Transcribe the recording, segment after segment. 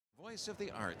voice of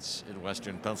the arts in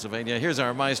Western Pennsylvania. Here's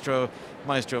our maestro,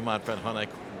 Maestro Manfred Honeck.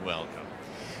 Welcome.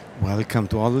 Welcome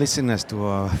to all listeners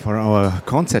for our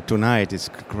concert tonight. It's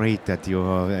great that you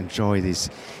enjoy this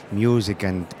music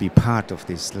and be part of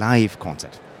this live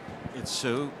concert. It's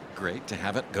so great to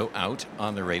have it go out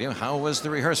on the radio. How was the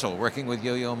rehearsal working with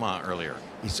Yo-Yo Ma earlier?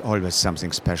 It's always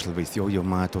something special with Yo-Yo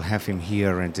Ma to have him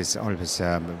here, and it's always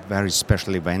a very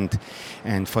special event.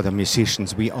 And for the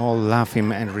musicians, we all love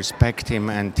him and respect him,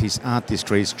 and his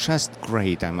artistry is just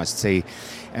great, I must say.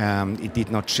 It did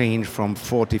not change from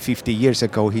 40, 50 years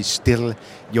ago. He's still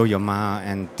Yo-Yo Ma,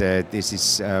 and this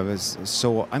is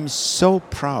so. I'm so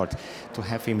proud to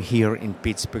have him here in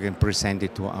Pittsburgh and present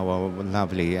it to our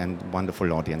lovely and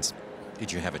wonderful audience.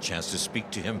 Did you have a chance to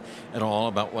speak to him at all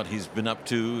about what he's been up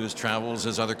to, his travels,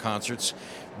 his other concerts?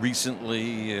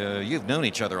 Recently, you've known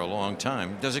each other a long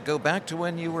time. Does it go back to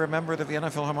when you were a member of the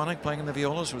Vienna Philharmonic playing in the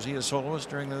violas? Was he a soloist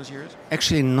during those years?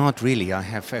 Actually, not really. I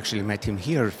have actually met him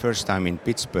here first time in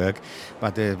Pittsburgh,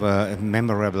 but there were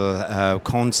memorable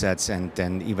concerts and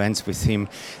events with him.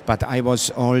 But I was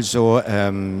also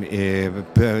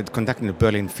conducting the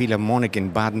Berlin Philharmonic in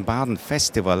Baden-Baden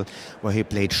Festival, where he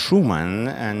played Schumann,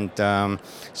 and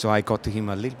so I got to him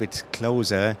a little bit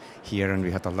closer here, and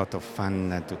we had a lot of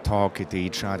fun to talk to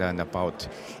each other and about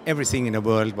everything in the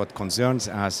world what concerns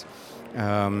us.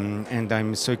 And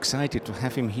I'm so excited to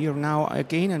have him here now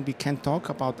again, and we can talk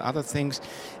about other things.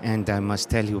 And I must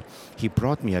tell you, he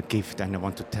brought me a gift, and I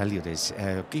want to tell you this,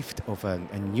 a gift of a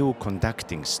new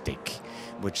conducting stick,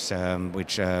 which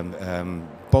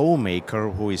Bowmaker,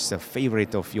 who is a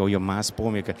favorite of Yo-Yo Ma's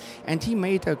Bowmaker, and he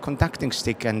made a conducting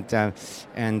stick, and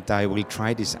I will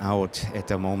try this out at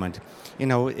the moment. You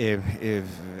know, if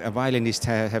a violinist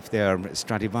have their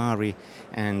Stradivari,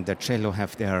 and the cello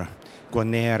have their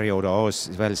Guarneri or as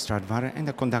well Stradivari, and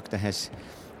the conductor has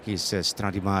his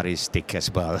Stradivari stick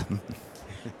as well.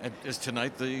 And is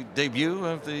tonight the debut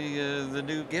of the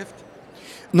new gift?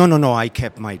 No, I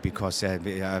kept mine because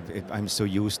I'm so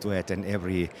used to it, and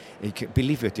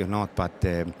believe it or not, but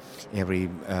every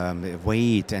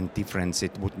weight and difference,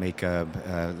 it would make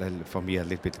for me a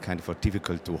little bit kind of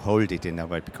difficult to hold it in a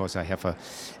way, because I have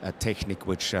a technique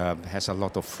which has a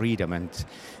lot of freedom and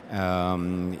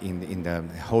in the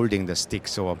holding the stick,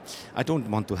 so I don't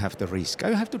want to have the risk.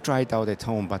 I have to try it out at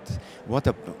home, but what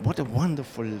a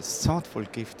wonderful, thoughtful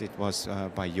gift it was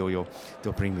by Yo-Yo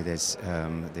to bring me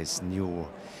this new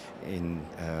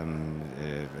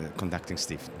conducting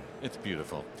stick. It's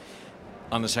beautiful.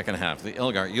 On the second half, the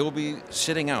Elgar, you'll be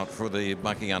sitting out for the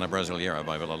Bacchiana Brasileira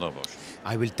by Villa-Lobos.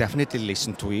 I will definitely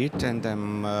listen to it, and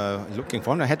I'm looking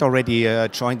forward. I had already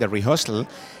joined the rehearsal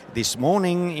this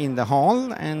morning in the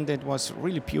hall, and it was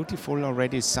really beautiful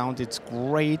already. It sounded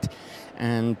great,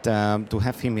 and to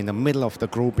have him in the middle of the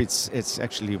group, it's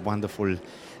actually wonderful.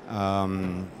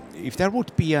 If there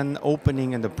would be an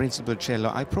opening in the principal cello,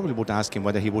 I probably would ask him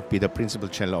whether he would be the principal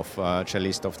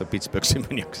cellist of the Pittsburgh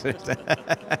Symphony Orchestra.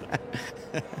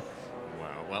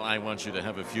 Wow. Well, I want you to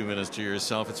have a few minutes to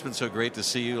yourself. It's been so great to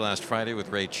see you last Friday with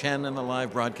Ray Chen in the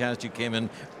live broadcast. You came in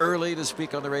early to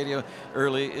speak on the radio,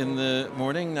 early in the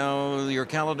morning. Now your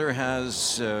calendar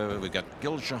has, we've got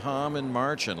Gil Shaham in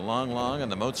March, and Long Long,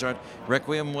 and the Mozart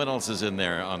Requiem. What else is in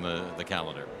there on the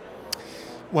calendar?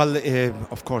 Well,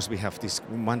 of course, we have these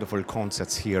wonderful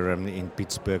concerts here in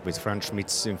Pittsburgh with Franz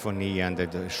Schmidt's Symphony and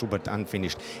the Schubert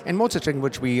Unfinished, and Mozart,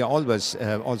 which we always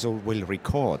also will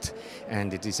record.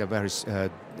 And it is a very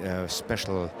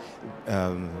special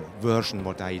version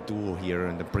what I do here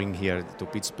and bring here to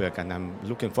Pittsburgh, and I'm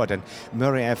looking forward. And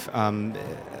Murray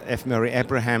Murray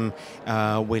Abraham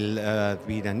will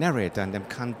be the narrator, and I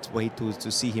can't wait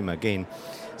to see him again.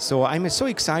 So I'm so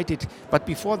excited, but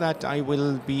before that I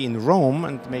will be in Rome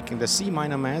and making the C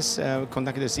minor mass,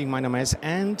 conducting the C minor mass,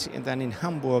 and then in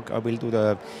Hamburg I will do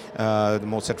the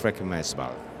Mozart Requiem as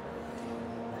well.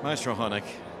 Maestro Honeck,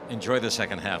 enjoy the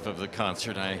second half of the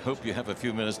concert. I hope you have a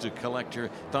few minutes to collect your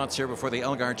thoughts here before the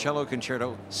Elgar Cello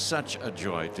Concerto. Such a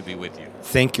joy to be with you.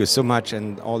 Thank you so much,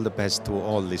 and all the best to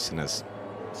all listeners.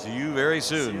 See you very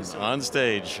soon on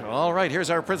stage. All right,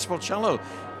 here's our principal cello,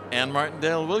 Ann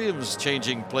Martindale Williams,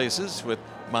 changing places with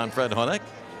Manfred Honeck.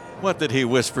 What did he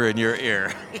whisper in your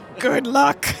ear? Good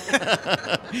luck.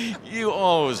 You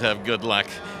always have good luck.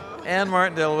 Ann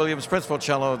Martindale Williams, principal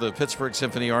cello of the Pittsburgh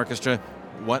Symphony Orchestra.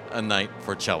 What a night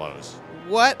for cellos.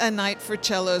 What a night for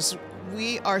cellos.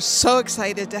 We are so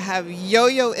excited to have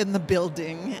Yo-Yo in the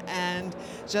building, and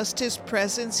just his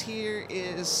presence here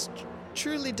is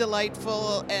truly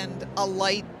delightful and a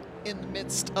light in the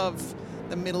midst of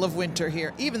the middle of winter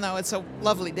here, even though it's a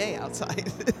lovely day outside.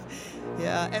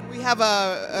 Yeah, and we have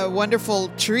a wonderful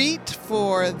treat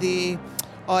for the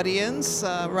audience.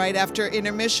 Right after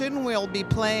intermission, we'll be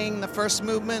playing the first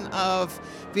movement of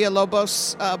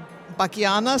Villalobos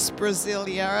Bachianas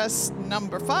Brasileiras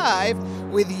number 5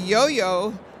 with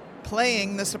Yo-Yo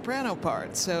playing the soprano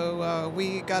part. So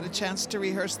we got a chance to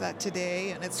rehearse that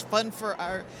today, and it's fun for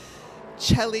our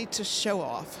celli to show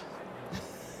off.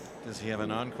 Does he have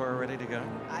an encore ready to go?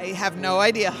 I have no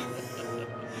idea.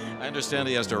 I understand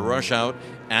he has to rush out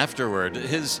afterward.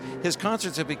 His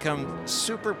concerts have become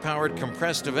super-powered,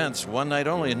 compressed events, one night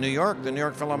only. In New York, the New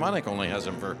York Philharmonic only has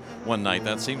him for one night.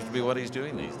 That seems to be what he's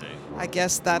doing these days. I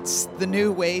guess that's the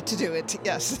new way to do it,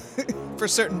 yes, for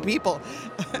certain people.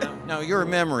 Now, your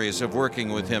memories of working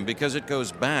with him, because it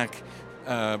goes back,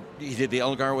 he did the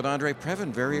Elgar with Andre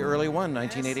Previn, very early one,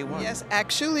 1981. Yes,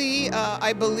 actually,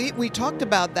 I believe we talked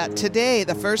about that today.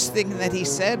 The first thing that he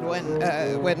said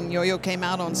when Yo-Yo came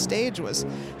out on stage was,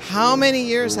 "How many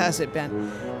years has it been?"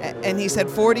 And he said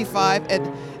 45, and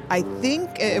I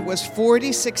think it was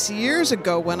 46 years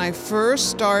ago when I first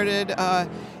started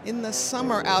in the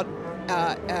summer out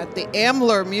at the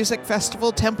Ambler Music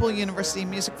Festival, Temple University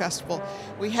Music Festival.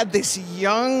 We had this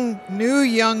young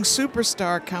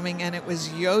superstar coming, and it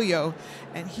was Yo-Yo,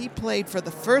 and he played for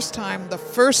the first time the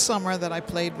first summer that I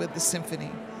played with the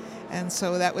symphony. And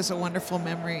so that was a wonderful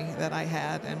memory that I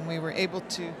had, and we were able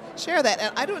to share that.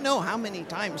 And I don't know how many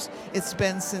times it's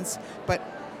been since, but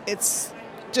it's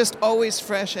just always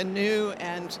fresh and new,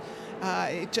 and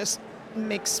it just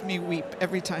makes me weep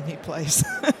every time he plays,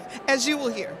 as you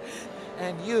will hear.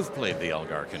 And you've played the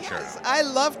Elgar Concerto. Yes, I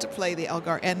love to play the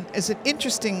Elgar. And as an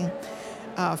interesting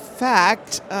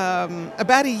fact,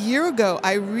 about a year ago,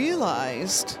 I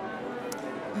realized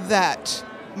that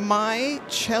my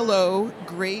cello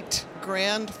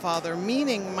great-grandfather,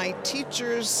 meaning my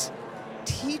teacher's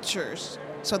teachers,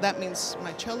 so that means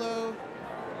my cello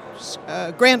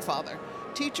grandfather,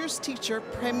 teacher's teacher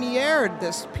premiered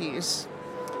this piece,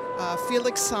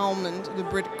 Felix Salmond, the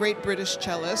great British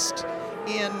cellist,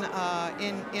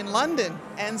 in London.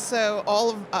 And so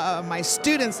all of my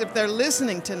students, if they're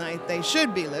listening tonight, they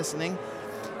should be listening.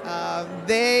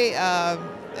 That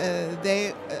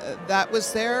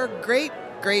was their great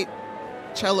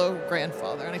cello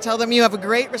grandfather, and I tell them, you have a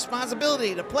great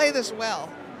responsibility to play this well.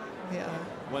 Yeah.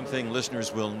 One thing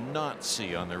listeners will not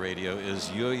see on the radio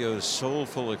is Yo-Yo's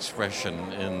soulful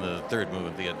expression in the third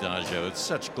movement, the Adagio. It's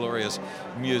such glorious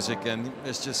music, and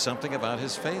there's just something about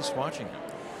his face watching him.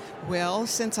 Well,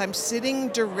 since I'm sitting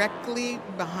directly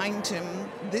behind him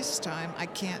this time, I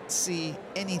can't see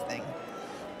anything.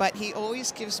 But he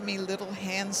always gives me little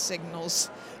hand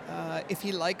signals. If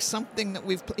he likes something that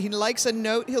he likes a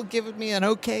note, he'll give me an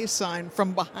okay sign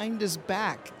from behind his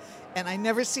back. And I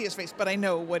never see his face, but I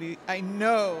know I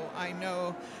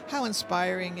know how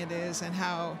inspiring it is, and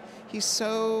how he's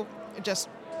so just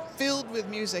filled with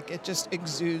music. It just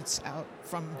exudes out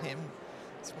from him.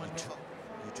 It's wonderful.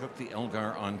 You took the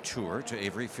Elgar on tour to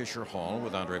Avery Fisher Hall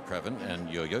with Andre Previn and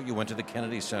Yo-Yo. You went to the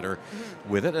Kennedy Center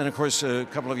with it. And, of course, a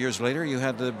couple of years later, you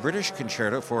had the British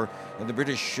Concerto for the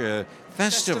British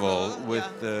Festival with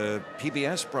the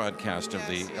PBS broadcast of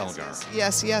the Elgar.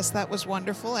 Yes, that was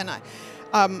wonderful. And I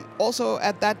also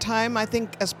at that time, I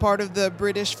think as part of the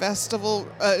British Festival,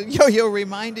 Yo-Yo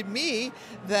reminded me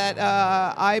that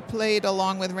I played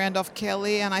along with Randolph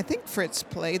Kelly, and I think Fritz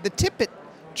played the Tippett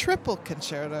Triple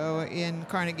Concerto in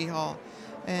Carnegie Hall.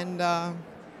 And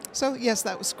so, yes,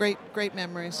 that was great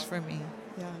memories for me.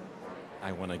 Yeah.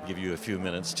 I want to give you a few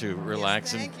minutes to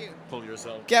relax and pull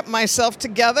yourself. Get myself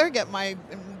together, get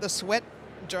the sweat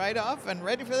dried off, and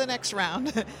ready for the next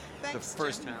round. Thanks, the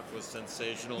first half was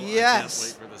sensational. Yes. I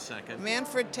can't wait for the second.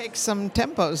 Manfred takes some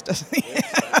tempos, doesn't he?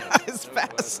 It's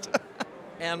fast.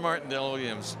 Anne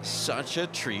Martindale-Williams, such a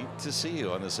treat to see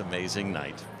you on this amazing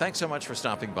night. Thanks so much for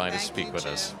stopping by to speak with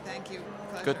us. Thank you.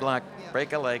 Pleasure. Good luck. Yeah.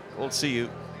 Break a leg. We'll see you.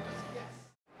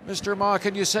 Mr. Ma,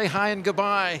 can you say hi and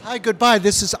goodbye? Hi, goodbye.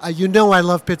 This is, I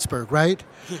love Pittsburgh, right?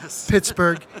 Yes.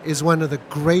 Pittsburgh is one of the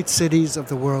great cities of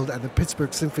the world, and the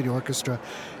Pittsburgh Symphony Orchestra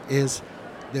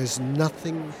there's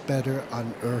nothing better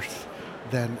on earth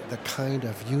than the kind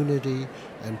of unity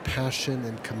and passion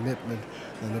and commitment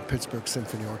than the Pittsburgh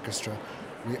Symphony Orchestra.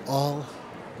 We all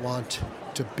want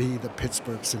to be the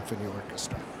Pittsburgh Symphony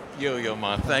Orchestra. Yo-Yo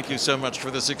Ma, thank you so much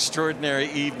for this extraordinary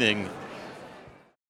evening.